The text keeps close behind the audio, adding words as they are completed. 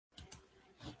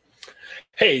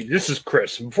Hey, this is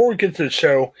Chris. Before we get to the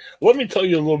show, let me tell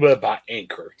you a little bit about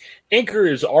Anchor. Anchor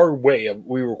is our way of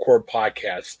we record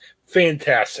podcasts.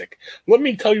 Fantastic. Let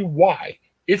me tell you why.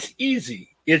 It's easy.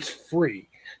 It's free.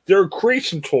 There are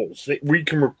creation tools that where you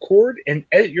can record and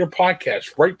edit your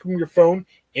podcast right from your phone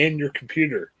and your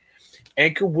computer.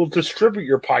 Anchor will distribute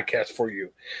your podcast for you,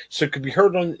 so it can be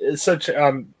heard on such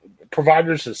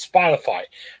providers as Spotify,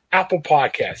 Apple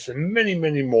Podcasts, and many,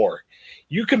 many more.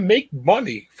 You can make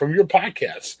money from your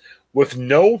podcast with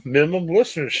no minimum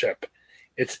listenership.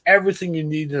 It's everything you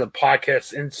need in a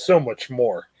podcast and so much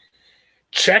more.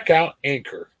 Check out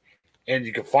Anchor, and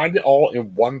you can find it all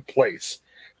in one place.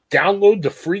 Download the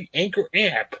free Anchor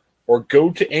app or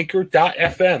go to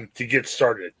anchor.fm to get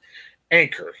started.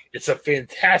 Anchor, it's a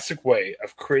fantastic way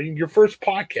of creating your first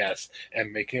podcast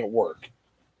and making it work.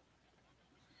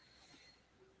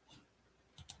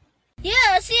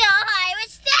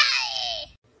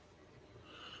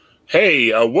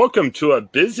 Hey, welcome to a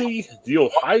busy The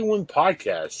Ohioan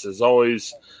podcast. As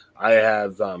always, I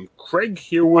have Craig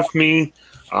here with me.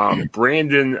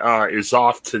 Brandon is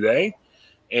off today.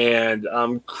 And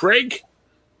Craig,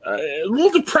 a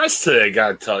little depressed today, I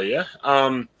got to tell you.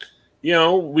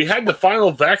 We had the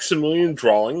final Vax-A-Million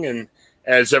drawing, and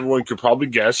as everyone could probably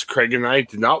guess, Craig and I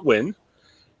did not win.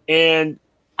 And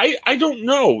I don't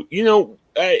know.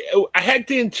 I had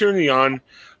Dan Tierney on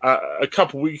a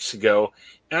couple weeks ago,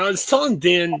 and I was telling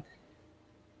Dan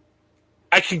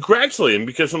I congratulate him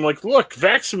because I'm like, look,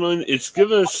 Vax-A-Million, it's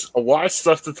given us a lot of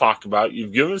stuff to talk about.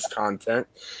 You've given us content,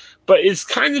 but it's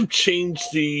kind of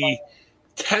changed the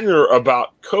tenor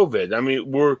about COVID. I mean,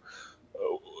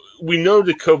 we know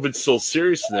that COVID's still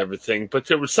serious and everything, but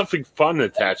there was something fun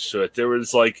attached to it. There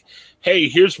was like, hey,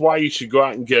 here's why you should go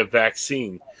out and get a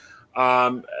vaccine.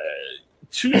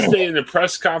 Tuesday in the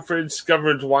press conference,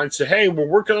 Governor DeWine said, hey, we're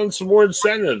working on some more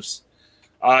incentives.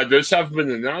 Those haven't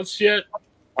been announced yet.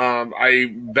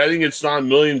 I'm betting it's not $1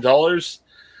 million.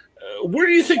 Where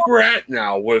do you think we're at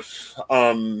now with,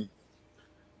 the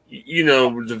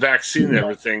vaccine and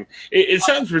everything? It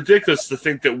sounds ridiculous to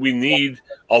think that we need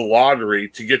a lottery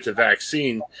to get the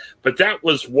vaccine, but that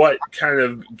was what kind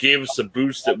of gave us a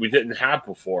boost that we didn't have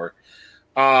before.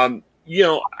 I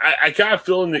got a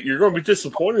feeling that you're going to be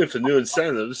disappointed with the new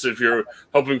incentives if you're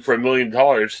hoping for $1 million.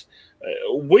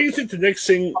 What do you think the next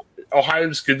thing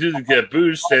Ohioans could do to get a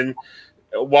boost? And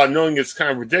while knowing it's kind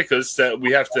of ridiculous that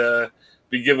we have to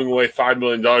be giving away $5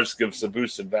 million to give us a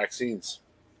boost in vaccines.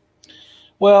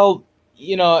 Well,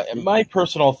 my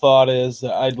personal thought is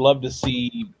I'd love to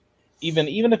see, even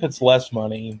if it's less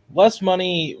money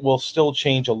will still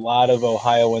change a lot of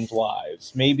Ohioans'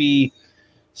 lives. Maybe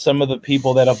some of the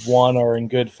people that have won are in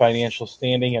good financial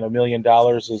standing, and $1 million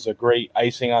is a great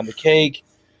icing on the cake.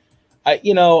 I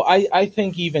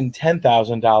think even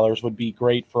 $10,000 would be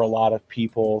great for a lot of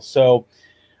people. So,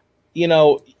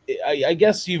 I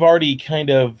guess you've already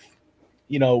kind of,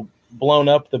 blown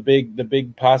up the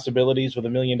big possibilities with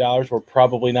 $1 million. We're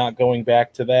probably not going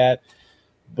back to that.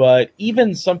 But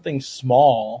even something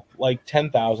small like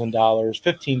 $10,000,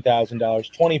 $15,000,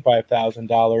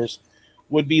 $25,000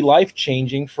 would be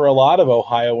life-changing for a lot of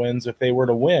Ohioans if they were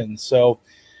to win. So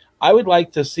I would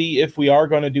like to see if we are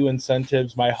going to do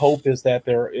incentives. My hope is that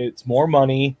it's more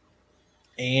money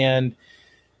and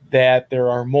that there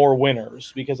are more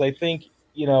winners, because I think,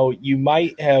 you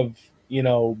might have,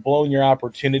 blown your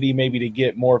opportunity maybe to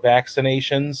get more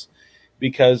vaccinations,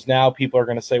 because now people are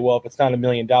going to say, well, if it's not $1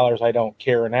 million, I don't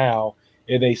care now.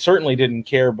 And they certainly didn't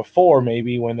care before,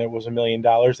 maybe when there was $1 million.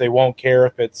 They won't care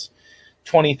if it's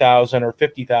 $20,000 or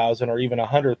 $50,000 or even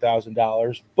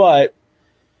 $100,000. But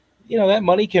that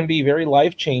money can be very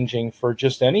life-changing for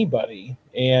just anybody.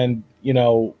 And,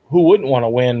 who wouldn't want to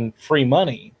win free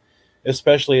money,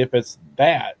 especially if it's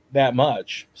that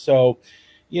much? So,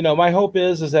 my hope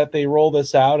is that they roll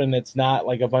this out and it's not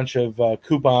like a bunch of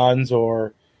coupons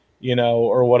or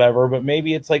whatever, but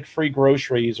maybe it's like free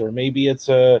groceries, or maybe it's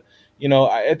at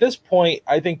this point,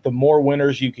 I think the more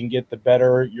winners you can get, the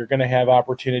better. You're going to have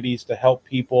opportunities to help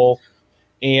people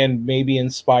and maybe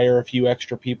inspire a few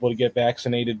extra people to get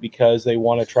vaccinated because they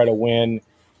want to try to win,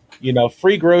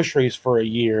 free groceries for a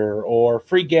year or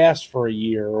free gas for a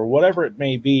year or whatever it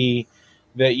may be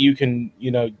that you can,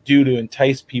 do to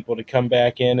entice people to come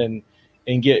back in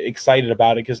and get excited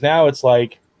about it. Because now it's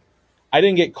like, I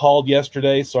didn't get called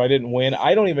yesterday, so I didn't win.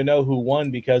 I don't even know who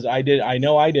won because I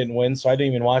know I didn't win, so I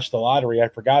didn't even watch the lottery. I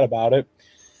forgot about it.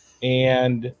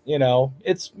 And,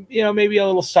 it's, maybe a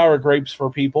little sour grapes for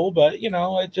people, but,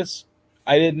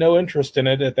 I had no interest in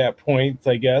it at that point,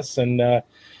 I guess. And,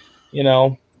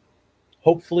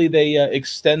 hopefully they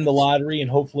extend the lottery, and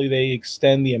hopefully they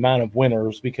extend the amount of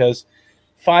winners, because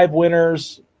 5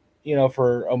 winners,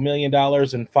 for $1 million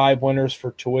and 5 winners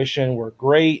for tuition were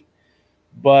great.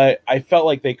 But I felt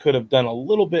like they could have done a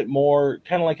little bit more,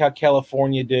 kind of like how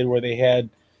California did, where they had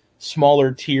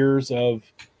smaller tiers of,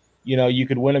 you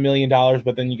could win $1 million,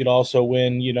 but then you could also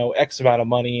win, X amount of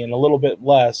money and a little bit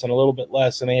less and a little bit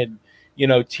less. And they had,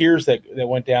 tiers that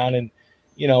went down, and,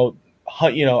 I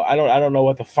don't know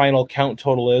what the final count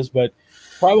total is, but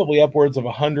probably upwards of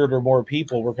 100 or more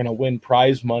people were going to win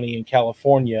prize money in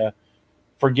California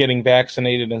for getting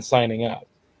vaccinated and signing up.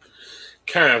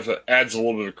 Kind of adds a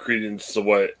little bit of credence to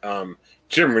what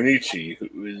Jim Renici,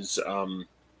 who is,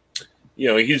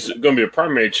 he's going to be a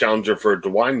primary challenger for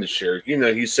DeWine this year.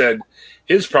 He said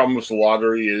his problem with the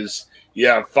lottery is you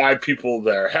have 5 people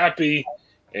that are happy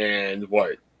and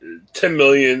 10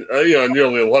 million,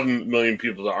 nearly 11 million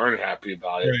people that aren't happy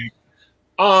about it.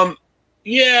 Right.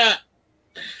 Yeah.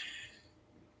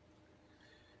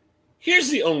 Here's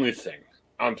the only thing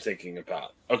I'm thinking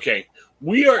about. Okay,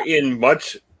 we are in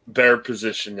much better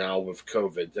position now with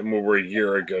COVID than we were a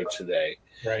year ago today.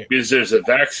 Right. Because there's a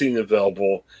vaccine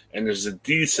available and there's a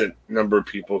decent number of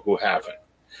people who have it.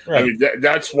 Right. I mean,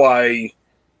 that's why,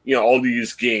 all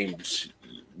these games,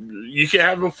 you can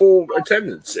have a full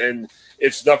attendance and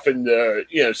it's nothing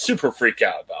to, super freak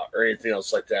out about or anything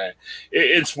else like that.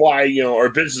 It's why, our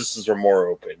businesses are more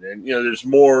open and, there's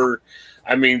more.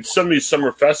 I mean, some of these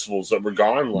summer festivals that were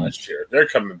gone last year, they're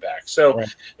coming back. So,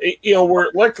 right.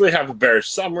 We're likely to have a better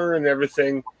summer and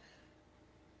everything.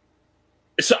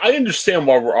 So I understand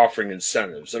why we're offering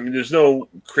incentives. I mean, there's no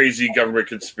crazy government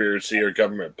conspiracy or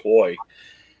government ploy.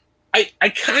 I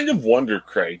kind of wonder,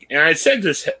 Craig, and I said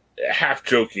this half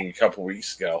joking a couple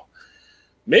weeks ago,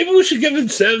 maybe we should give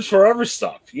incentives for other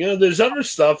stuff. There's other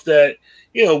stuff that,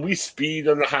 we speed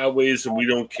on the highways and we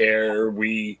don't care.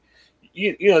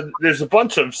 There's a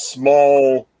bunch of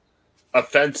small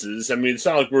offenses. I mean, it's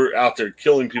not like we're out there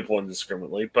killing people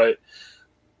indiscriminately, but,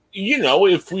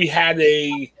 if we had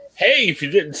hey, if you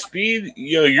didn't speed,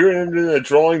 you're in a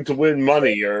drawing to win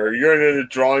money or you're in a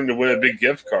drawing to win a big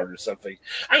gift card or something.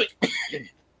 I mean,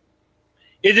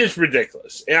 it is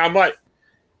ridiculous. And I'm not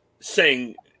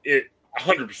saying it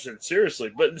 100%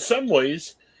 seriously, but in some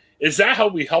ways, is that how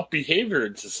we help behavior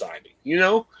in society?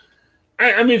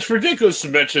 I mean, it's ridiculous to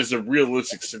mention as a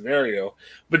realistic scenario,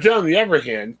 but then on the other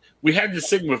hand, we had this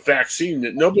thing with vaccine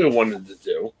that nobody wanted to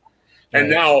do, and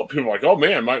now people are like, "Oh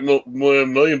man, $1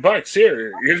 million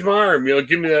here. Here's my arm.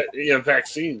 Give me that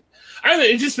vaccine."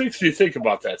 It just makes me think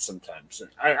about that sometimes.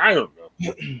 I don't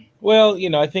know. Well,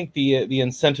 I think the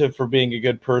incentive for being a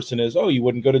good person is, you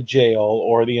wouldn't go to jail,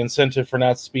 or the incentive for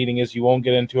not speeding is you won't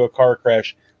get into a car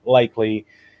crash, likely.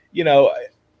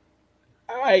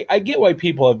 I get why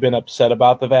people have been upset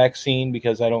about the vaccine,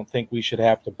 because I don't think we should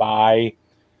have to buy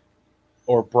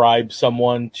or bribe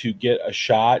someone to get a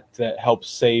shot that helps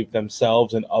save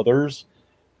themselves and others.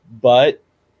 But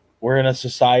we're in a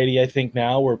society, I think,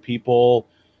 now where people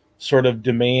sort of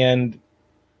demand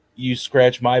you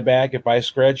scratch my back if I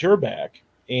scratch your back.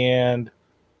 And,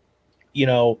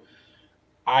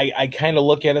 I kind of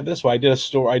look at it this way. I did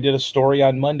a story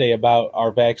on Monday about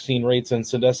our vaccine rates in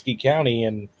Sandusky County,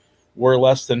 and we're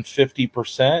less than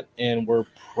 50%, and we're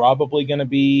probably going to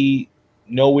be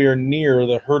nowhere near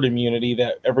the herd immunity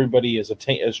that everybody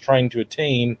is trying to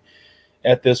attain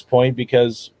at this point,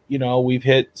 because we've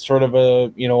hit sort of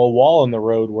a wall in the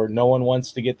road where no one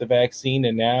wants to get the vaccine,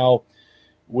 and now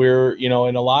we're in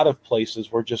a lot of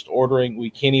places we're just we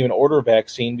can't even order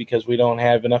vaccine because we don't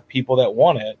have enough people that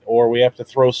want it, or we have to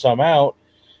throw some out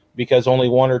because only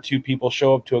 1 or 2 people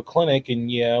show up to a clinic, and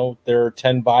there are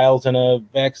 10 vials in a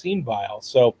vaccine vial.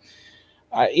 So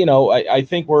I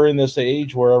think we're in this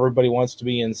age where everybody wants to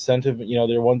be incentive.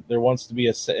 There wants to be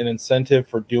an incentive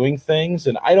for doing things,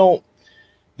 and I don't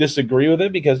disagree with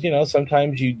it, because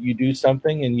sometimes you do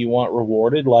something and you want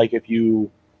rewarded. Like if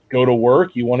you go to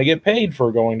work, you want to get paid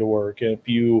for going to work. If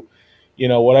you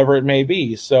whatever it may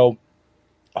be. So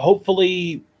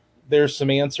hopefully there's some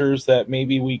answers that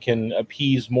maybe we can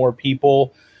appease more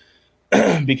people.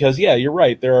 Because you're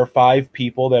right. There are 5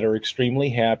 people that are extremely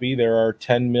happy. There are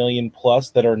 10 million plus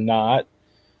that are not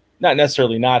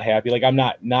necessarily not happy. Like, I'm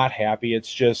not happy.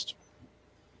 It's just,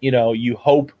 you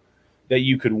hope that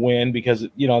you could win, because,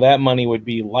 that money would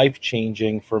be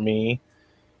life-changing for me.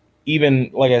 Even,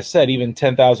 like I said, even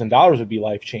 $10,000 would be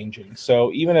life-changing.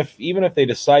 So even if they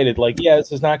decided, like,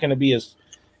 this is not going to be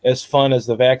as fun as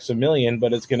the Vax-A-Million,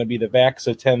 but it's going to be the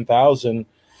Vax-A-10,000,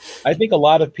 I think a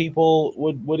lot of people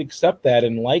would accept that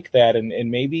and like that, and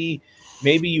maybe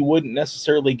you wouldn't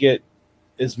necessarily get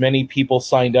as many people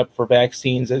signed up for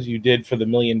vaccines as you did for the $1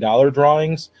 million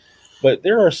drawings, but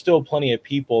there are still plenty of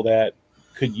people that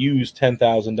could use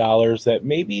 $10,000,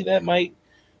 that might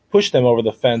push them over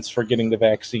the fence for getting the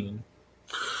vaccine.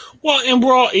 Well, and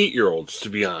we're all 8-year-olds, to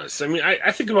be honest. I mean,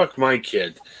 I think about my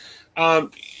kid.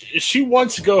 Um, she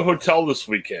wants to go to a hotel this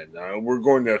weekend. We're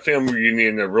going to a family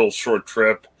reunion, a real short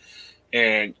trip.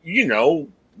 And,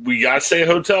 we got to stay at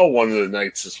a hotel one of the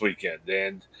nights this weekend.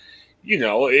 And,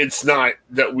 it's not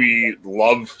that we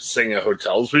love staying at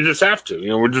hotels. We just have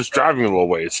to. We're just driving a little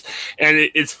ways. And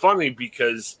it's funny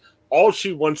because all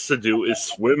she wants to do is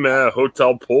swim at a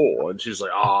hotel pool. And she's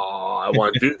like, oh, I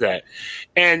want to do that.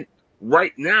 And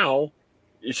right now,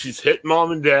 she's hitting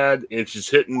mom and dad and she's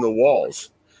hitting the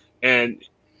walls. And,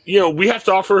 we have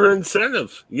to offer her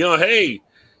incentive. Hey,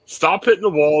 stop hitting the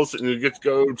walls and you get to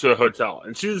go to a hotel.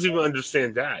 And she doesn't even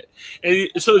understand that. And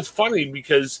so it's funny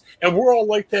because, and we're all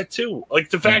like that too, like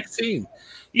the vaccine.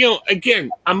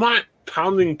 Again, I'm not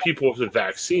pounding people with the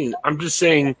vaccine. I'm just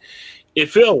saying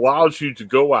if it allows you to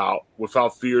go out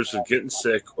without fears of getting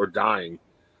sick or dying,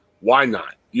 why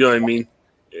not? You know what I mean?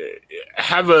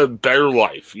 Have a better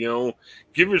life,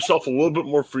 give yourself a little bit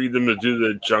more freedom to do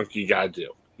the junk you got to do.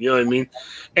 You know what I mean?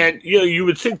 And, you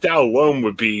would think that alone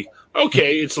would be,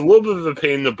 okay, it's a little bit of a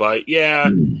pain in the butt. Yeah,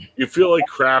 you feel like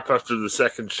crap after the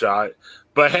second shot.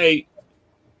 But, hey,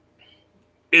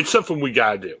 it's something we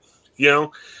got to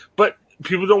do, But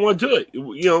people don't want to do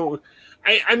it.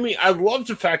 I mean, I love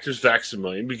the fact there's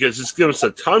Vax-A-Million because it's given us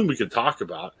a ton we could talk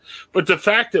about. But the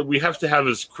fact that we have to have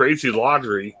this crazy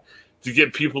lottery to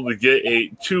get people to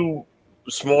get two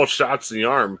small shots in the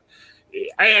arm,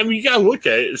 I mean, you got to look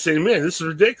at it and say, man, this is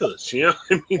ridiculous. I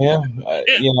mean,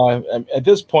 yeah. At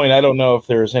this point, I don't know if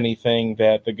there's anything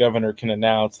that the governor can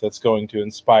announce that's going to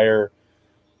inspire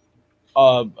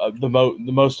the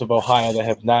most of Ohio that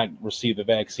have not received the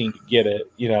vaccine to get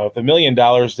it. If $1 million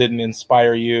didn't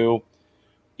inspire you,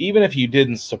 even if you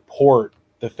didn't support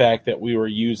the fact that we were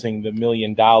using the $1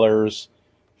 million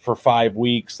for 5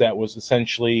 weeks, that was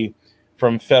essentially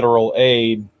from federal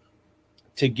aid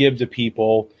to give to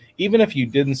people. Even if you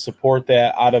didn't support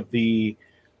that out of the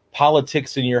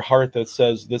politics in your heart that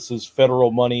says this is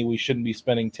federal money, we shouldn't be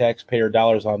spending taxpayer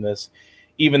dollars on this,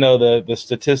 even though the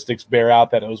statistics bear out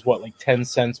that it was like 10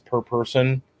 cents per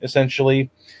person,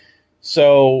 essentially.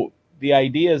 So the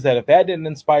idea is that if that didn't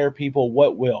inspire people,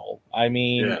 what will? I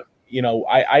mean,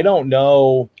 I don't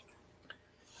know.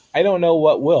 I don't know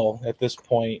what will at this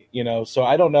point, so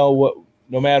I don't know what.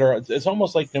 It's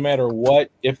almost like no matter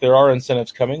what, if there are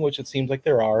incentives coming, which it seems like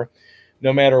there are,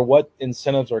 no matter what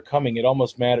incentives are coming, it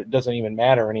almost doesn't even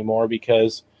matter anymore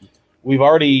because we've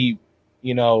already,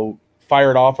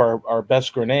 fired off our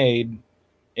best grenade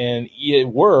and it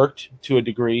worked to a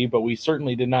degree, but we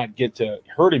certainly did not get to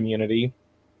herd immunity.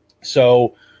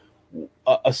 So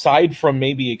aside from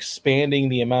maybe expanding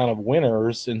the amount of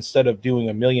winners instead of doing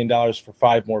 $1 million for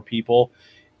 5 more people,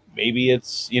 maybe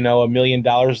it's, $1 million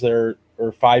there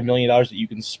or $5 million that you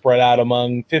can spread out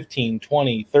among 15,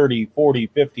 20, 30, 40,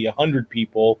 50, 100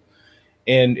 people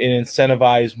and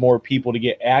incentivize more people to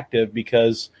get active,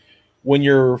 because when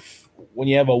you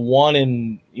have a 1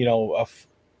 in, a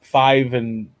 5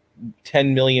 and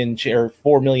 10 million or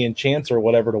 4 million chance or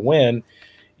whatever to win,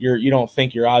 you don't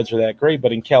think your odds are that great.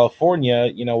 But in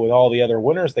California, with all the other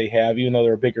winners they have, even though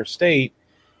they're a bigger state,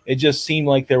 it just seemed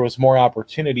like there was more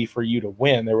opportunity for you to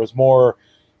win. There was more,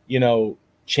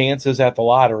 chances at the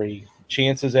lottery,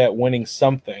 chances at winning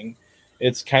something.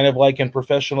 It's kind of like in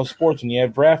professional sports when you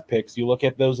have draft picks, you look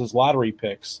at those as lottery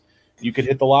picks. You could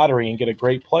hit the lottery and get a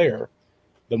great player.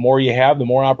 The more you have, the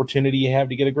more opportunity you have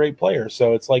to get a great player.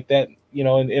 So it's like that,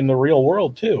 in the real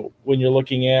world too. When you're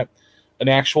looking at an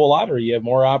actual lottery, you have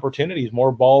more opportunities,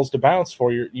 more balls to bounce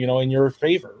for your, in your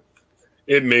favor.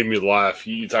 It made me laugh.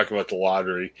 You talk about the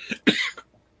lottery.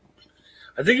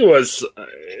 I think it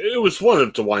was one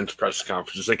of DeWine's press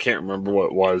conferences. I can't remember what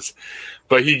it was,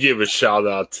 but he gave a shout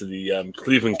out to the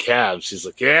Cleveland Cavs. He's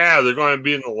like, "Yeah, they're going to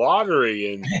be in the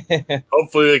lottery, and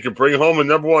hopefully they can bring home a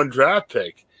 #1 draft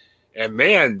pick." And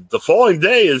man, the following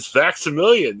day is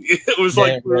Vax-A-Million. It was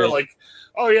like we were like,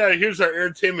 "Oh yeah, here's our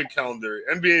entertainment calendar: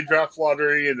 NBA draft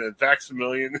lottery and then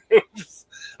Vax-A-Million."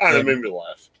 It made me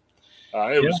laugh.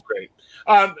 It was great.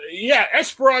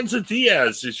 Esperanza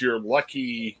Diaz is your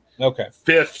lucky. Okay.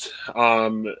 5th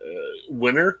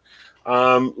winner.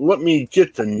 Let me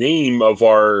get the name of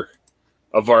our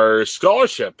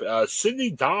scholarship. Sydney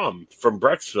Dom from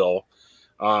Brecksville.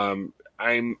 I'm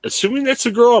assuming that's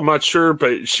a girl. I'm not sure,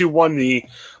 but she won the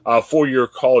 4-year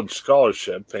college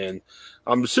scholarship, and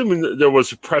I'm assuming that there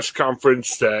was a press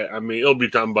conference that, it'll be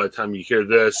done by the time you hear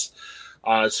this.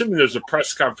 Assuming there's a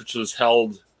press conference that was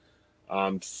held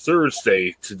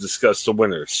Thursday to discuss the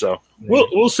winners. So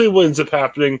we'll see what ends up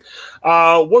happening.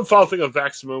 One final thing on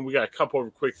Vax-A-Million, we got a couple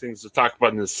of quick things to talk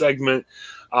about in this segment.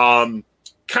 Kind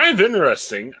of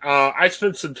interesting. I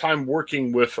spent some time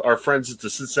working with our friends at the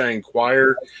Cincinnati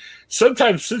Enquirer.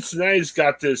 Sometimes Cincinnati's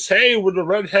got this, hey, we're the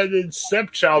redheaded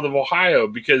stepchild of Ohio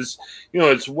because,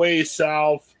 it's way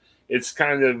south. It's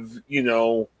kind of,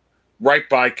 right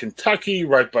by Kentucky,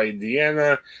 right by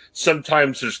Indiana.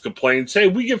 Sometimes there's complaints, hey,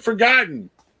 we get forgotten.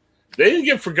 They didn't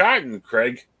get forgotten,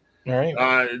 Craig. All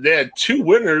right. They had 2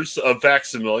 winners of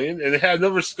Vax-A-Million, and they had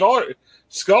another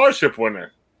scholarship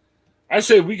winner. I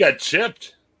say we got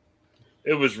chipped.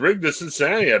 It was rigged to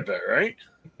Cincinnati, I bet, right?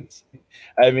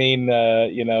 I mean,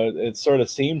 it sort of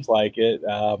seems like it.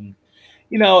 I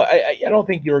don't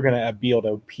think you were going to be able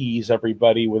to appease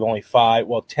everybody with only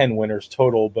 10 winners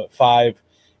total, but $5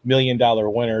 million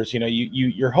winners.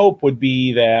 Your hope would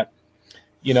be that,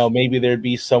 maybe there'd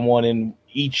be someone in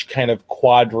each kind of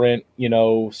quadrant,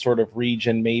 sort of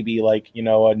region, maybe like,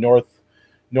 a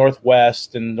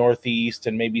northwest and northeast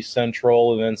and maybe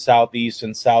central and then southeast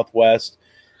and southwest.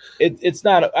 It's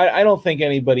not, I don't think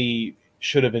anybody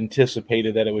should have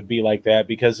anticipated that it would be like that,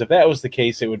 because if that was the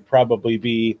case, it would probably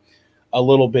be a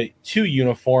little bit too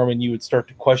uniform and you would start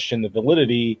to question the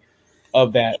validity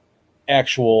of that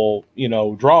actual,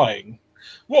 drawing.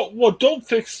 Well, don't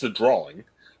fix the drawing.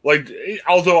 Like,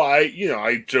 although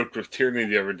I joked with Tierney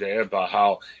the other day about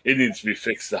how it needs to be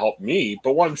fixed to help me,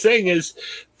 but what I'm saying is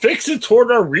fix it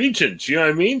toward our regions. You know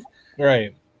what I mean?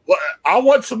 Right. Well, I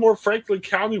want some more Franklin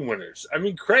County winners. I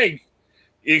mean, Craig,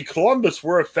 in Columbus,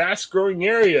 we're a fast-growing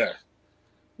area.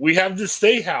 We have the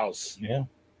State House. Yeah.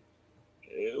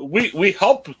 We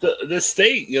help the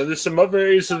state. There's some other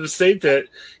areas of the state that,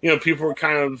 people are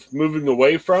kind of moving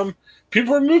away from.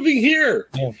 People are moving here.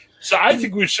 Yeah. So I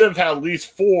think we should have had at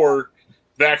least 4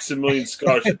 Vax-A-Million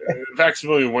scholarship,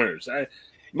 Vax-A-Million winners. I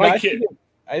think it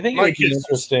would be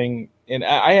interesting, and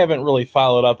I haven't really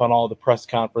followed up on all the press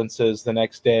conferences the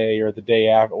next day or the day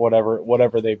after,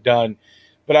 whatever they've done.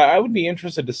 But I would be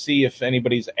interested to see if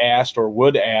anybody's asked or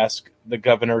would ask the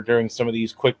governor during some of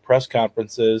these quick press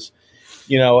conferences,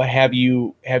 have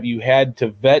you had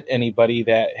to vet anybody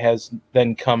that has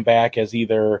then come back as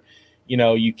either,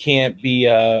 you can't be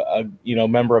a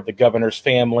member of the governor's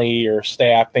family or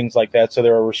staff, things like that. So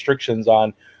there are restrictions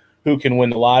on who can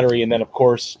win the lottery. And then, of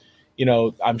course,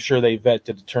 I'm sure they vet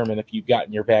to determine if you've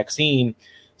gotten your vaccine.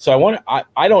 So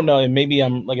I don't know, and maybe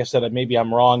maybe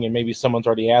I'm wrong, and maybe someone's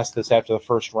already asked this after the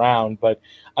first round, but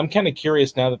I'm kind of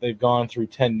curious now that they've gone through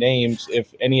 10 names,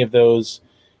 if any of those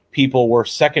people were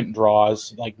second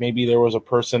draws, like maybe there was a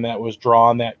person that was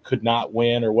drawn that could not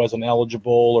win or wasn't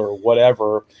eligible or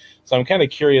whatever. So I'm kind of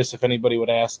curious if anybody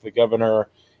would ask the governor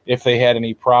if they had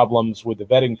any problems with the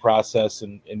vetting process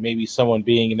and maybe someone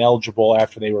being ineligible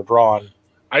after they were drawn.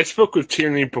 I spoke with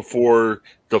Tierney before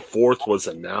the 4th was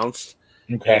announced.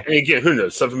 Okay. And again, who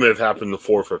knows? Something may have happened the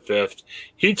 4th or 5th.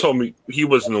 He told me he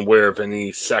wasn't aware of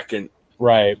any second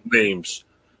names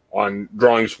on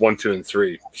drawings 1, 2, and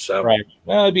 3. So right.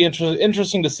 Well, it'd be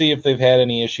interesting to see if they've had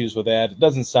any issues with that. It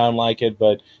doesn't sound like it,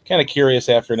 but kind of curious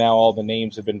after now all the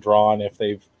names have been drawn if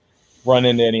they've run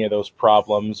into any of those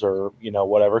problems or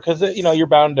whatever. Because you're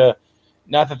bound to.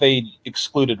 Not that they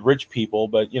excluded rich people,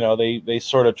 but they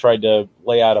sort of tried to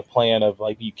lay out a plan of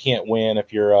like you can't win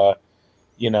if you're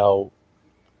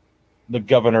the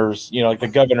governor's like the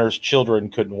governor's children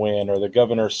couldn't win or the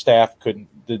governor's staff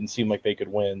didn't seem like they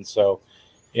could win. So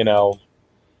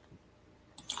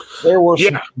there were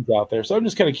some things out there. So I'm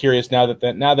just kind of curious now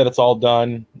that it's all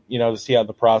done, to see how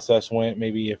the process went.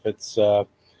 Maybe if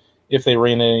they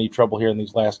ran into any trouble here in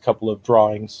these last couple of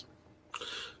drawings.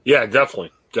 Yeah,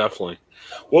 definitely.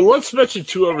 Well, let's mention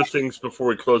 2 other things before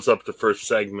we close up the first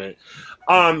segment.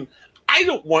 There's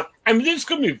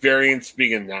going to be variants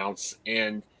being announced,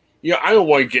 and I don't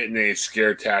want to get into any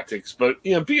scare tactics, but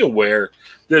be aware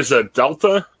there's a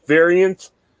Delta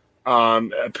variant.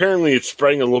 Apparently, it's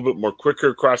spreading a little bit more quicker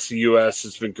across the U.S.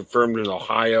 It's been confirmed in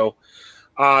Ohio.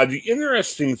 The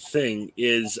interesting thing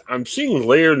is I'm seeing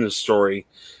later in the story,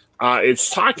 it's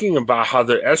talking about how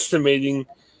they're estimating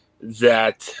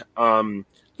that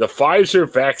the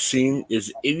Pfizer vaccine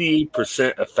is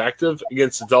 88% effective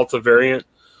against the Delta variant,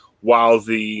 while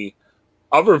the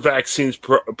other vaccines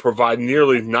provide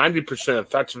nearly 90%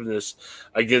 effectiveness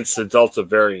against the Delta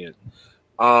variant.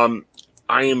 I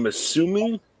am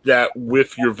assuming that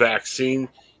with your vaccine,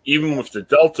 even with the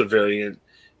Delta variant,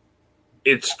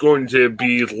 it's going to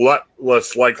be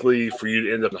less likely for you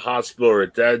to end up in the hospital or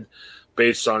dead.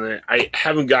 based on it. I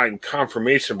haven't gotten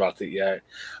confirmation about it yet.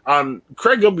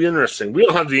 Craig, it'll be interesting. We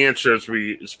don't have the answer as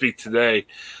we speak today,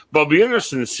 but it'll be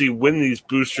interesting to see when these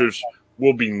boosters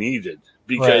will be needed Right.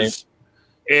 because,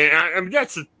 and I mean,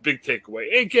 that's a big takeaway.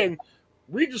 And again,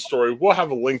 read the story. We'll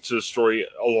have a link to the story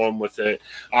along with it.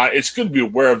 It's good to be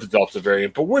aware of the Delta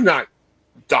variant, but we're not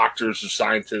doctors or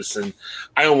scientists, and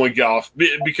I don't want to get off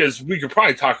because we could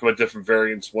probably talk about different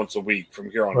variants once a week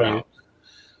from here on Right. out.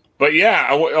 But yeah,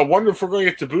 I wonder if we're going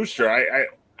to get the booster.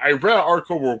 I read an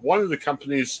article where one of the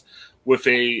companies with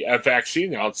a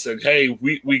vaccine out said, hey,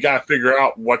 we got to figure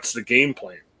out what's the game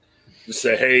plan. To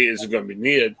say, hey, is it going to be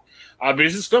needed?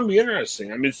 Because it's going to be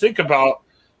interesting. I mean, think about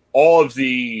all of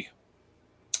the.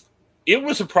 It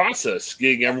was a process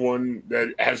getting everyone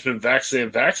that has been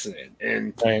vaccinated.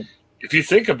 And Right. if you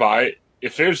think about it,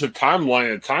 if there's a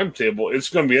timeline, a timetable, it's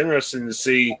going to be interesting to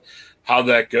see how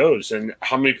that goes and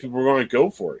how many people are going to go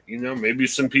for it. You know, maybe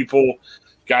some people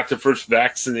got their first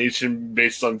vaccination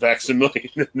based on Vax-A-Million,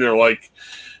 and they're like,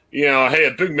 you know, hey,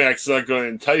 a Big Mac's not going to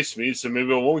entice me, so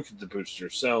maybe I won't get the booster.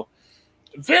 So,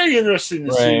 very interesting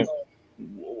to see Right.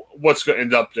 what's going to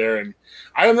end up there. And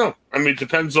I don't know. I mean, it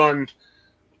depends on,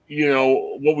 you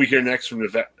know, what we hear next from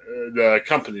the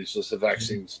companies with the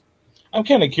vaccines. I'm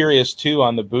kind of curious too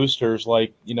on the boosters.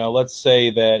 Like, you know, let's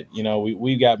say that, you know,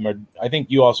 we got, I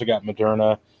think you also got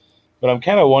Moderna, but I'm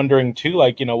kind of wondering too,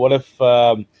 like, you know, what if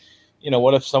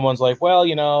someone's like, well,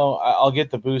 you know, I'll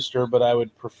get the booster, but I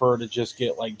would prefer to just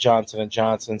get like Johnson and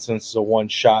Johnson since it's a one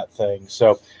shot thing.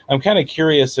 So I'm kind of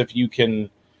curious if you can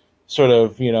sort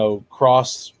of, you know,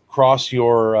 cross Across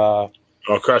your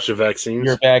your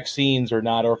vaccines. vaccines or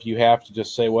not, or if you have to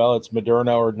just say, well, it's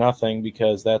Moderna or nothing,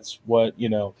 because that's what, you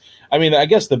know, I mean, I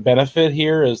guess the benefit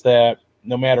here is that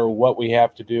no matter what we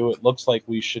have to do, it looks like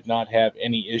we should not have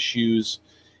any issues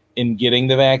in getting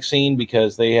the vaccine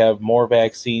because they have more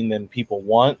vaccine than people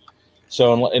want.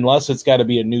 So unless it's got to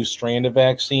be a new strand of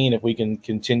vaccine, if we can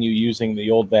continue using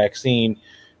the old vaccine,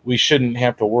 we shouldn't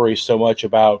have to worry so much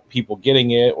about people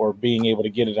getting it or being able to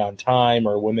get it on time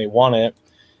or when they want it.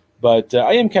 But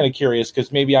I am kind of curious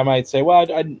because maybe I might say,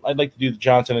 well, I'd like to do the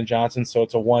Johnson and Johnson, so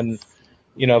it's a one,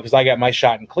 you know, because I got my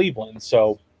shot in Cleveland.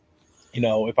 So, you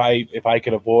know, if I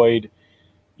could avoid,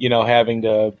 you know, having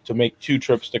to make two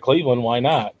trips to Cleveland, why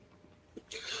not?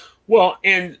 Well,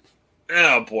 and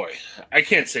oh boy, I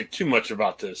can't say too much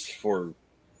about this for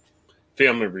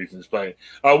family reasons, but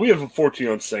we have a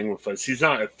 14-year-old staying with us. He's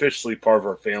not officially part of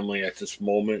our family at this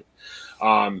moment.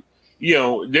 Um, you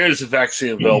know, there's a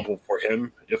vaccine available for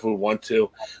him if we want to.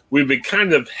 We've been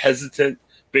kind of hesitant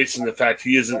based on the fact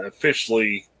he isn't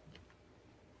officially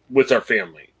with our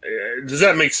family. Does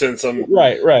that make sense? I'm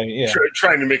Right, yeah,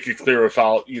 trying to make it clear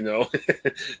without, you know,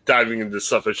 diving into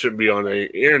stuff that shouldn't be on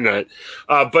the internet.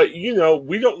 But, you know,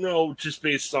 we don't know just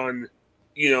based on,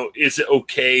 you know, is it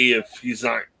okay if he's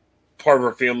not part of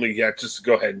our family yet, just to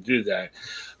go ahead and do that.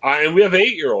 And we have an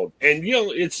 8-year-old. And, you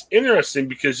know, it's interesting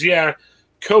because, yeah,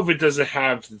 COVID doesn't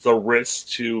have the risk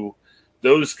to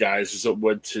those guys as it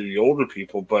would to the older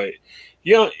people. But,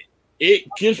 you know, it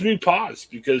gives me pause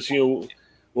because, you know,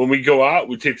 when we go out,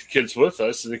 we take the kids with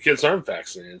us, and the kids aren't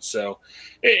vaccinated. So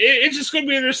it's just going to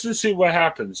be interesting to see what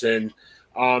happens. And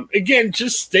again,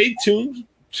 just stay tuned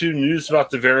to news about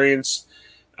the variants.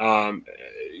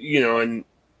 You know, and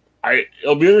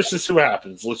it'll be interesting to see what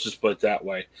happens. Let's just put it that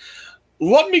way.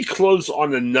 Let me close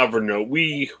on another note.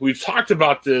 We've talked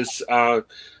about this about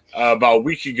a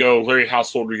week ago. Larry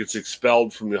Householder gets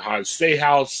expelled from the Ohio State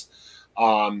House.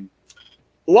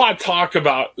 A lot of talk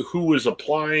about who was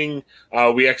applying.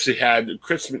 We actually had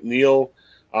Chris McNeil,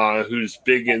 who's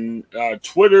big in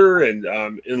Twitter and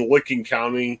in Licking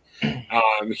County.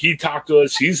 He talked to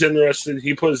us. He's interested.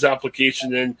 He put his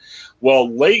application in.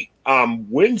 Well, late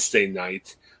Wednesday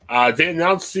night, they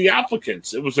announced the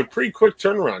applicants. It was a pretty quick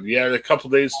turnaround. You had a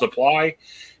couple days to apply,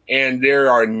 and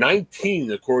there are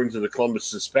 19, according to the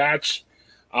Columbus Dispatch.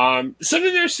 Some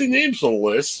interesting names on the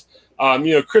list.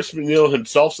 You know, Chris McNeil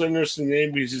himself's an interesting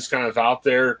name because he's kind of out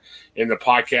there in the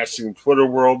podcasting and Twitter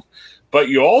world. But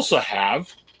you also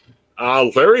have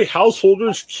Larry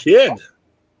Householder's kid,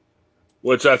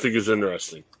 which I think is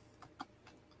interesting.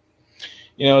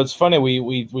 You know, it's funny.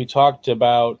 We talked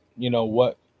about, you know,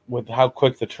 what with how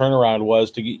quick the turnaround was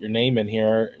to get your name in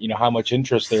here. You know, how much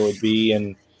interest there would be,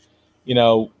 and you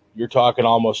know, you're talking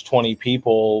almost 20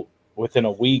 people within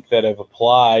a week that have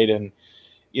applied, and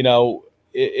you know,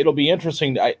 it'll be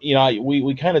interesting.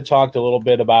 We kind of talked a little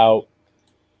bit about,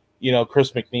 you know,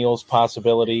 Chris McNeil's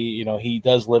possibility. You know, he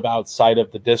does live outside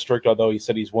of the district, although he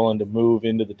said he's willing to move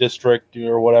into the district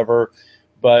or whatever.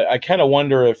 But I kind of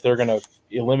wonder if they're going to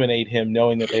eliminate him,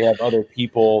 knowing that they have other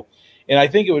people. And I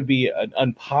think it would be an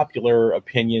unpopular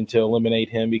opinion to eliminate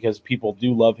him because people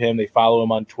do love him. They follow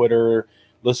him on Twitter,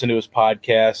 listen to his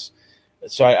podcasts.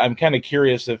 So I'm kind of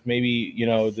curious if maybe,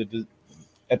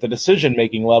 at the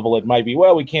decision-making level, it might be,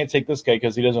 well, we can't take this guy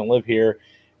because he doesn't live here.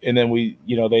 And then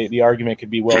the argument could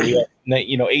be, well, we have,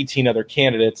 18 other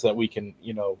candidates that we can,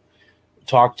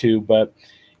 talk to. But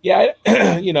yeah,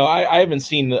 I haven't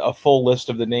seen a full list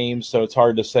of the names, so it's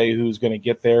hard to say who's going to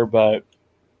get there. But,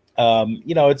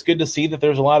 it's good to see that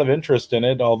there's a lot of interest in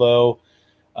it. Although,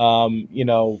 I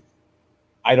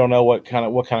don't know what kind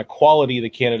of quality the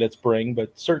candidates bring,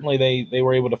 but certainly they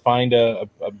were able to find a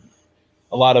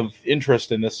lot of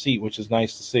interest in this seat, which is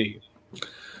nice to see.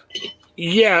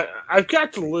 Yeah, I've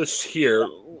got the list here.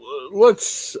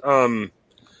 Let's kind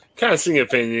of see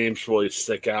if any names really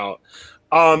stick out.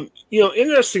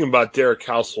 Interesting about Derek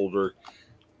Householder,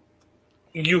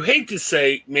 you hate to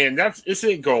say, man, this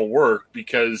ain't going to work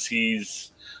because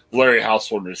he's Larry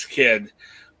Householder's kid.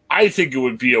 I think it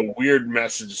would be a weird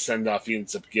message to send off if he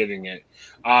ends up getting it.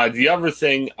 The other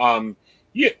thing,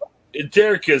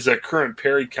 Derek is a current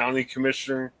Perry County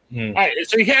commissioner.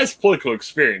 So he has political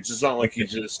experience. It's not like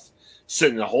he's just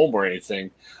sitting at home or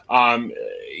anything.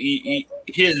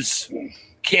 His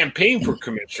campaign for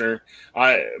commissioner,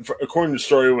 according to the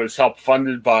story, was helped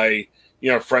funded by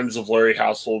friends of Larry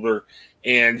Householder,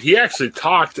 and he actually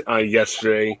talked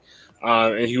yesterday,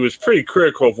 and he was pretty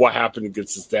critical of what happened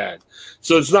against his dad.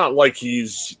 So it's not like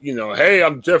he's hey,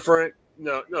 I'm different.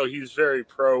 No, he's very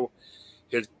pro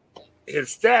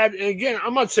his dad. And again,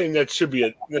 I'm not saying that should be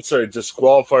a necessary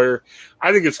disqualifier.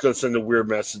 I think it's going to send a weird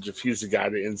message if he's the guy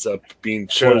that ends up being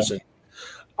chosen.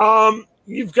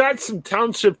 You've got some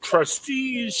township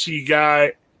trustees. You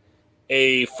got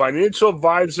a financial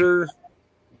advisor,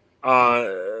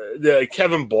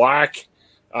 Kevin Black.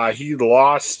 He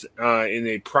lost in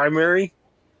a primary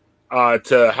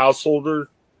to Householder.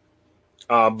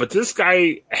 But this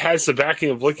guy has the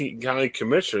backing of Licking County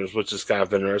commissioners, which is kind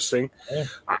of interesting. Yeah.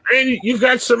 And you've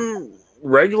got some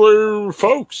regular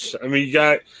folks. I mean, you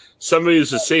got somebody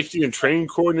who's a safety and training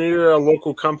coordinator at a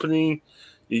local company.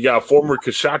 You got a former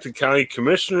Coshocton County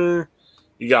commissioner.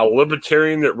 You got a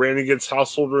libertarian that ran against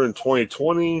Householder in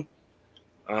 2020.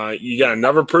 You got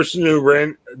another person who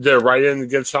ran the write-in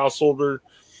against Householder.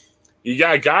 You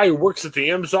got a guy who works at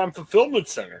the Amazon Fulfillment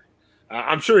Center.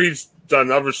 I'm sure he's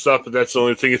done other stuff, but that's the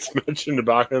only thing it's mentioned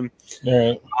about him.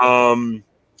 All right.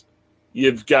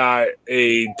 You've got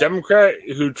a Democrat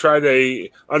who tried a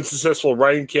unsuccessful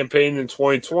writing campaign in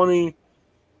 2020.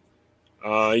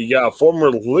 You got a former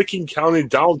Licking County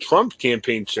Donald Trump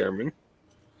campaign chairman.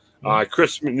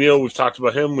 Chris McNeil, we've talked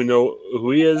about him. We know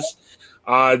who he is.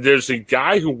 There's a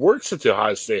guy who works at the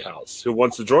Ohio State House who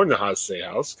wants to join the Ohio State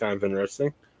House. Kind of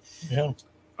interesting. Yeah.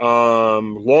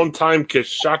 Longtime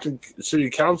Coshocton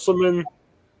City Councilman.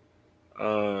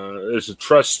 There's a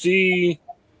trustee,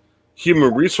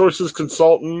 human resources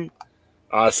consultant.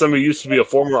 Somebody used to be a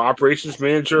former operations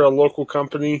manager at a local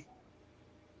company.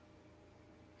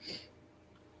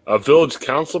 A village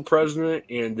council president,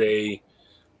 and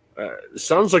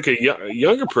sounds like a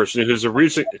younger person who's a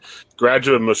recent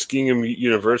graduate of Muskingum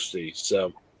University.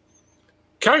 So,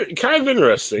 kind of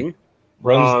interesting.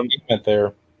 Runs the gamut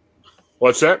there.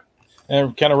 What's that?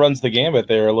 And it kind of runs the gambit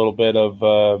there a little bit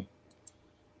of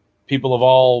people of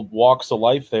all walks of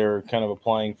life there kind of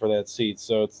applying for that seat.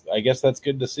 So I guess that's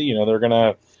good to see. They're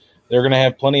gonna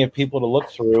have plenty of people to look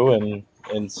through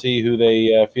and see who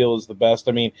they feel is the best.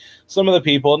 I mean, some of the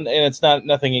people, and it's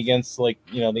nothing against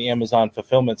the Amazon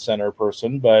Fulfillment Center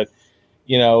person, but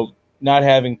not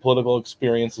having political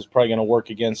experience is probably going to work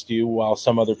against you, while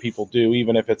some other people do,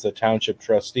 even if it's a township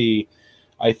trustee.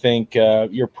 I think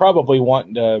you're probably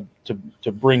wanting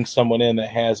to bring someone in that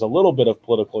has a little bit of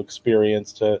political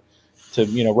experience to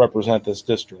represent this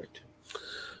district.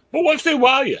 But what if they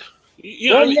wow you?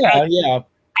 Yeah.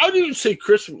 I would even say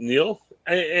Chris McNeil,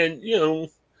 and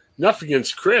nothing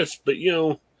against Chris, but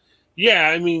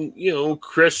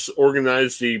Chris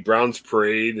organized the Browns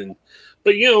parade,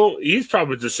 but he's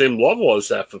probably the same level as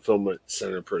that fulfillment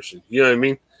center person. You know what I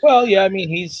mean? Well, yeah, I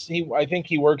mean, I think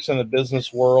he works in the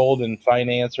business world and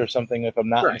finance or something, if I'm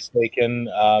not mistaken.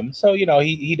 So,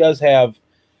 he does have.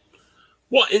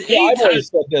 Well, I've always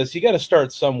said this: you got to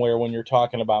start somewhere when you're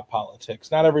talking about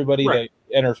politics. Not everybody that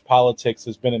enters politics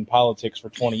has been in politics for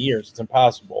 20 years. It's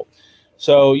impossible.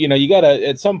 So, you got to,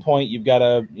 at some point, you've got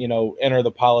to, enter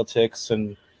the politics.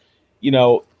 And,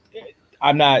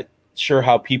 I'm not sure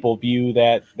how people view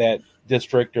that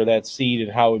district or that seat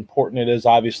and how important it is.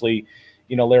 Obviously,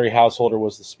 Larry Householder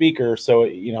was the speaker, so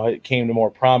it came to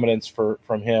more prominence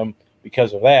from him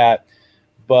because of that.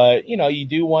 But you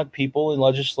do want people in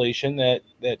legislation that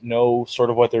know sort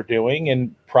of what they're doing,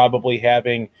 and probably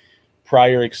having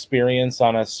prior experience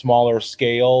on a smaller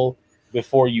scale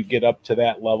before you get up to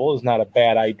that level is not a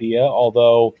bad idea.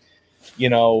 Although, you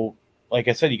know, like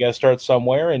I said, you got to start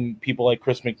somewhere, and people like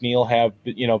Chris McNeil have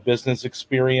business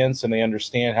experience, and they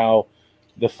understand how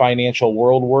the financial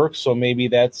world works. So maybe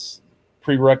that's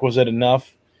prerequisite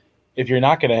enough if you're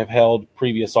not going to have held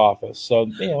previous office. So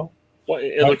Well,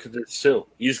 and look at this too.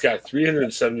 He's got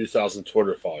 370,000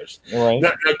 Twitter followers. right,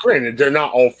 Now, granted, they're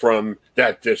not all from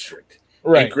that district.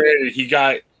 And right, granted, he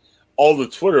got all the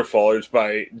Twitter followers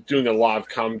by doing a lot of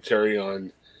commentary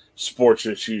on sports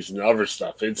issues and other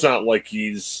stuff. It's not like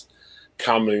he's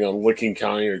commenting on Licking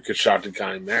County or Coshocton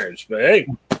County matters. But hey,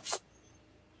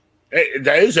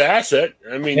 that is an asset.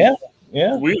 I mean, yeah,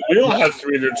 yeah, we don't have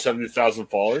 370,000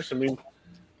 followers. I mean,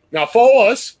 now follow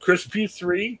us, Chris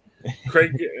P3,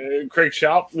 Craig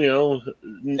Schaub, NA,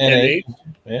 N8.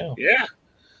 yeah, Yeah.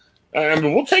 I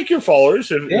mean, we'll take your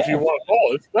followers if you yeah, want to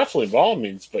follow. It's definitely by all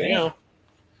means, but yeah.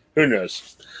 who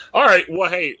knows? All right. Well,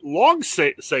 hey, long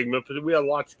segment, but we have a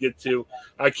lot to get to.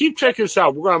 Keep checking us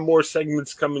out. We're going to have more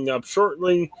segments coming up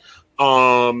shortly.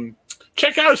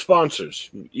 Check out our sponsors.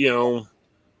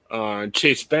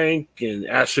 Chase Bank and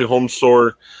Ashley Home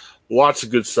Store. Lots of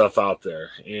good stuff out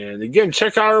there. And again,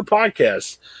 check out our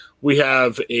podcast. We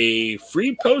have a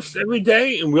free post every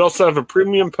day, and we also have a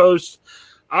premium post.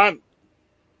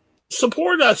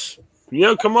 Support us.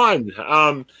 Come on.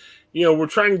 We're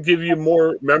trying to give you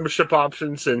more membership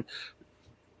options, and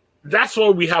that's why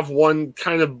we have one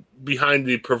kind of behind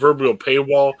the proverbial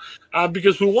paywall,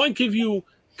 because we want to give you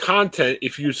content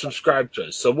if you subscribe to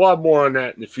us. So we'll have more on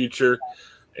that in the future.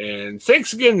 And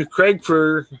thanks again to Craig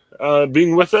for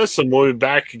being with us, and we'll be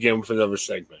back again with another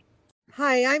segment.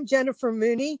 Hi, I'm Jennifer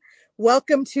Mooney.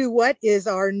 Welcome to what is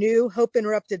our new Hope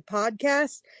Interrupted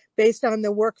podcast based on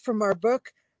the work from our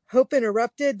book, Hope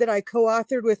Interrupted, that I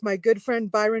co-authored with my good friend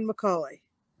Byron McCauley.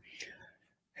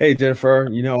 Hey, Jennifer,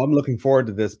 I'm looking forward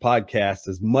to this podcast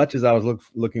as much as I was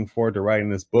looking forward to writing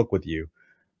this book with you.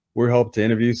 We hope to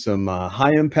interview some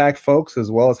high impact folks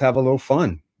as well as have a little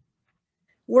fun.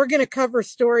 We're going to cover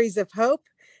stories of hope.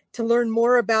 To learn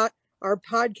more about our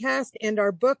podcast and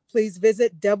our book, please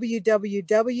visit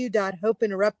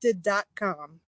www.hopeinterrupted.com.